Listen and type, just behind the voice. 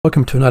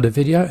Welcome to another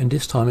video, and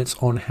this time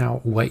it's on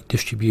how weight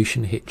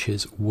distribution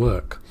hitches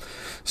work.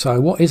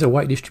 So what is a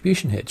weight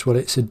distribution hitch? Well,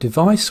 it's a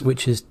device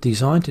which is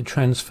designed to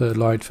transfer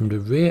load from the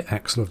rear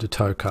axle of the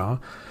tow car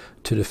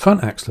to the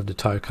front axle of the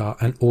tow car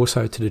and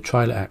also to the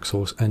trailer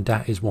axles, and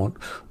that is what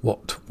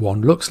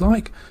one looks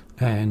like,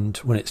 and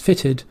when it's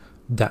fitted,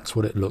 that's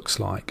what it looks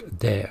like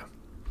there.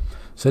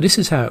 So this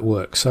is how it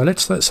works. So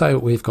let's say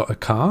we've got a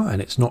car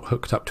and it's not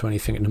hooked up to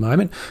anything at the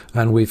moment,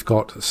 and we've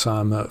got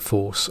some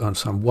force and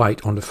some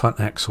weight on the front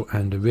axle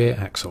and the rear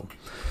axle.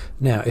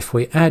 Now if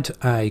we add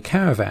a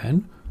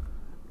caravan,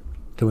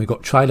 then we've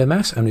got trailer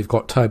mass and we've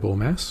got tow ball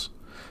mass,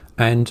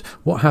 and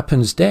what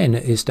happens then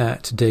is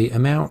that the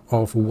amount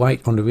of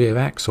weight on the rear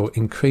axle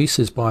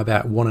increases by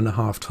about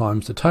 1.5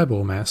 times the tow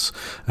ball mass,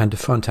 and the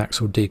front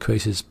axle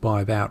decreases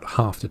by about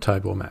half the tow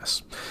ball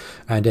mass.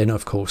 And then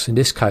of course in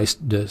this case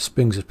the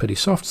springs are pretty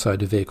soft, so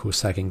the vehicle is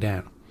sagging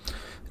down.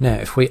 Now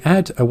if we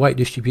add a weight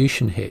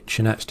distribution hitch,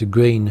 and that's the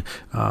green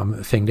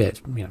thing there,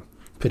 it's,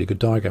 pretty good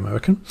diagram I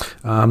reckon.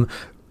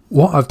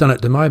 What I've done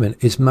at the moment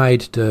is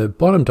made the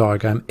bottom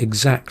diagram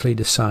exactly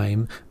the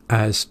same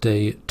as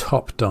the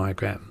top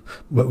diagram,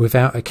 but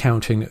without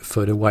accounting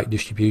for the weight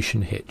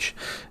distribution hitch.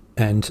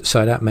 And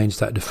so that means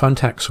that the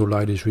front axle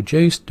load is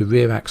reduced, the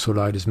rear axle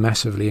load is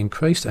massively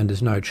increased, and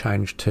there's no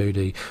change to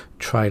the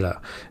trailer.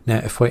 Now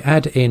if we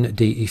add in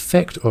the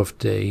effect of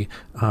the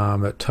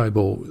tow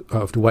ball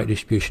of the weight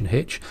distribution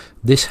hitch,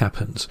 this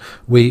happens.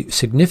 We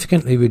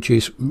significantly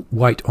reduce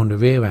weight on the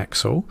rear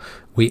axle,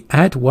 we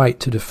add weight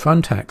to the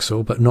front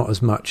axle but not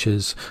as much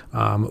as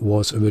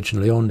was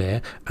originally on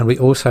there, and we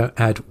also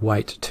add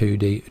weight to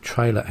the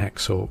trailer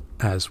axle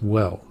as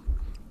well.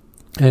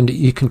 And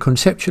you can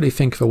conceptually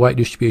think of a weight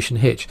distribution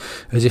hitch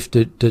as if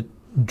the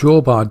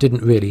drawbar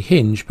didn't really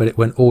hinge, but it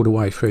went all the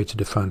way through to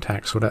the front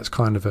axle. That's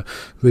kind of a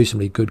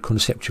reasonably good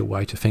conceptual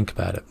way to think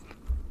about it.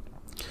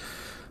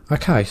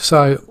 Okay,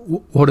 so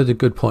what are the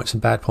good points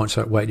and bad points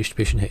about weight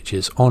distribution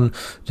hitches? On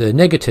the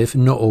negative,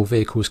 not all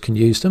vehicles can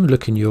use them.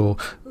 Look in your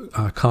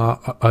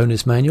car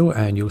owner's manual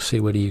and you'll see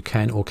whether you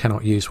can or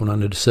cannot use one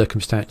under the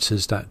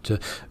circumstances that the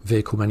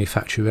vehicle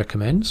manufacturer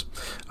recommends.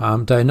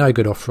 They're no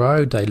good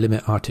off-road, they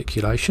limit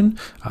articulation,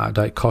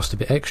 they cost a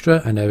bit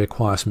extra, and they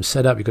require some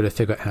setup. You've got to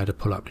figure out how to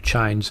pull up the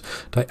chains.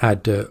 They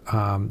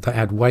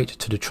add weight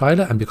to the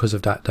trailer, and because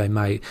of that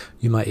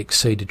you may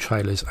exceed the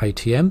trailer's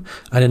ATM,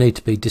 and they need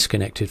to be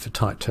disconnected for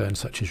tight turns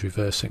such as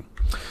reversing.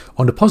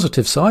 On the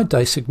positive side,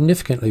 they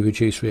significantly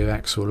reduce rear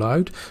axle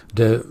load.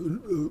 The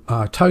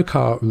tow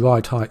car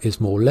ride height is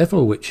more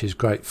level, which is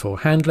great for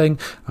handling,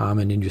 and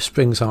then your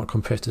springs aren't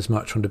compressed as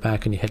much on the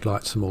back, and your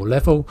headlights are more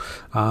level.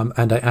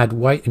 And they add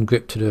weight and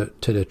grip to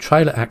the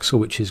trailer axle,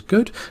 which is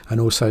good, and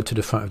also to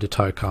the front of the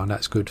tow car, and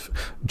that's good,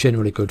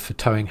 generally good for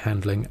towing,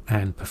 handling,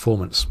 and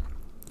performance.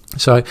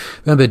 So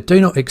remember,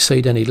 do not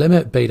exceed any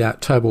limit, be that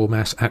tow ball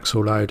mass,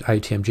 axle load,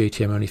 ATM,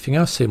 GTM, or anything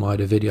else. See my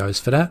other videos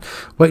for that.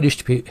 Weight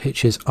distribution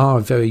hitches are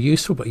very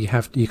useful, but you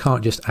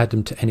can't just add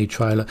them to any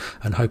trailer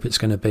and hope it's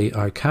going to be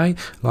okay.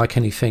 Like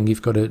anything,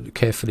 you've got to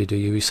carefully do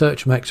your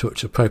research, make sure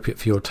it's appropriate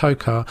for your tow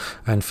car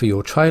and for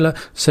your trailer,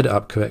 set it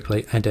up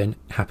correctly, and then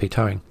happy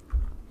towing.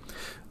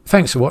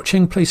 Thanks for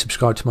watching. Please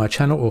subscribe to my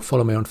channel or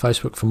follow me on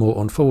Facebook for more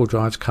on four-wheel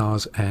drives,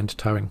 cars and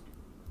towing.